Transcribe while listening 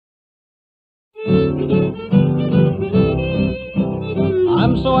I'm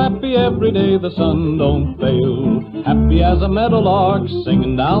so happy every day the sun don't fail, happy as a meadowlark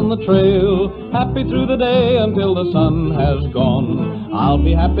singing down the trail, happy through the day until the sun has gone. I'll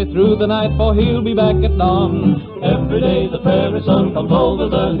be happy through the night, for he'll be back at dawn. Every day the prairie sun comes over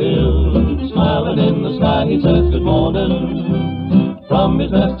the hill, smiling in the sky he says good morning. From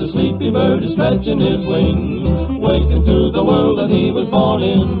his nest a sleepy bird is stretching his wings, waking to the world that he was born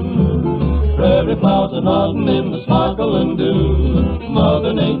in. Prairie clouds are nodding in the sparkle and dew,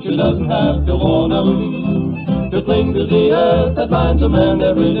 Mother Nature doesn't have to warn them to cling to the earth that binds a man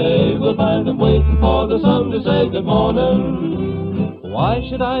every day. We'll find him waiting for the sun to say good morning. Why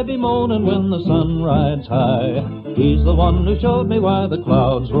should I be moaning when the sun rides high? He's the one who showed me why the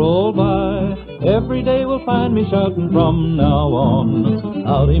clouds roll by. Every day will find me shouting from now on,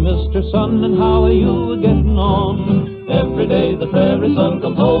 howdy, Mr. Sun, and how are you getting on? Every day the prairie sun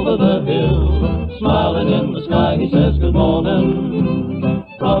comes over the hill, smiling in the sky he says good morning.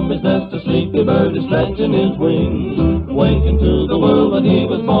 From his nest a sleepy bird is stretching his wings, waking to the world that he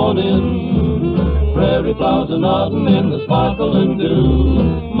was born in. Prairie clouds are nodding in the sparkle and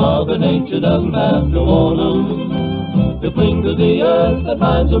dew, Mother Nature doesn't have to warn them to cling to the earth that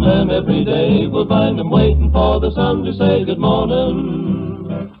binds a man every day. We'll find him waiting for the sun to say good morning.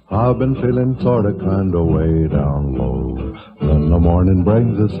 I've been feeling sorta kinda way down low. Then the morning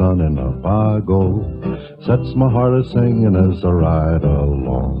brings the sun and up I go. Sets my heart a-singing as I ride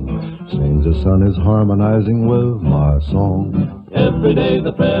along. Seems the sun is harmonizing with my song. Every day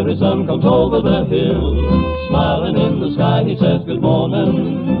the prairie sun comes over the hill, smiling in the sky he says good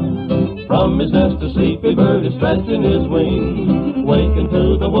morning. From his nest a sleepy bird is stretching his wings, waking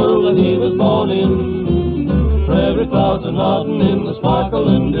to the world that he was born in. Prairie clouds are nodding in the sparkle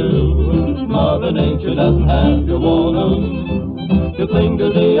and dew, Mother Nature doesn't have to warn them to cling to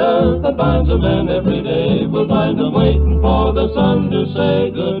the earth that binds a man every day. We'll find them waiting for the sun to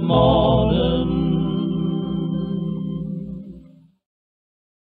say good morning.